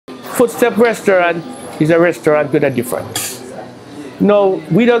Footstep restaurant is a restaurant with a difference. No,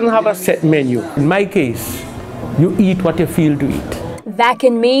 we don't have a set menu. In my case, you eat what you feel to eat. That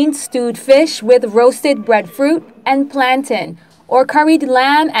can mean stewed fish with roasted breadfruit and plantain, or curried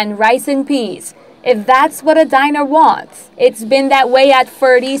lamb and rice and peas, if that's what a diner wants. It's been that way at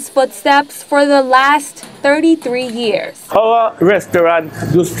Ferdie's Footsteps for the last 33 years. Our restaurant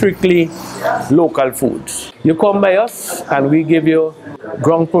do strictly local foods. You come by us and we give you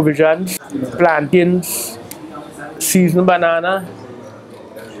ground provisions, plantains, seasoned banana,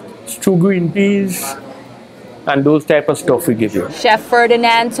 stewed green peas, and those type of stuff we give you. Chef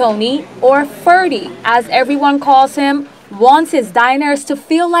Ferdinand Toney, or Ferdie as everyone calls him, wants his diners to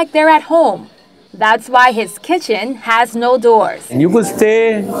feel like they're at home. That's why his kitchen has no doors. And you could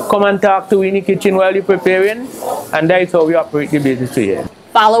stay, come and talk to in the kitchen while you're preparing, and that's how we operate the business here.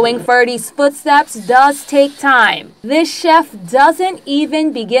 Following Ferdie's footsteps does take time. This chef doesn't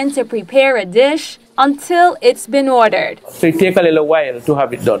even begin to prepare a dish until it's been ordered. So it takes a little while to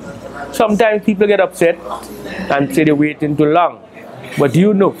have it done. Sometimes people get upset and say they're waiting too long. But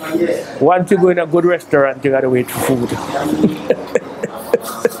you know, once you go in a good restaurant, you gotta wait for food.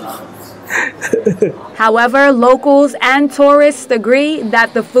 However, locals and tourists agree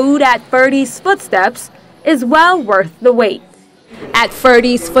that the food at Ferdie's Footsteps is well worth the wait. At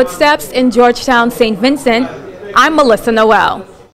Ferdie's Footsteps in Georgetown, St. Vincent, I'm Melissa Noel.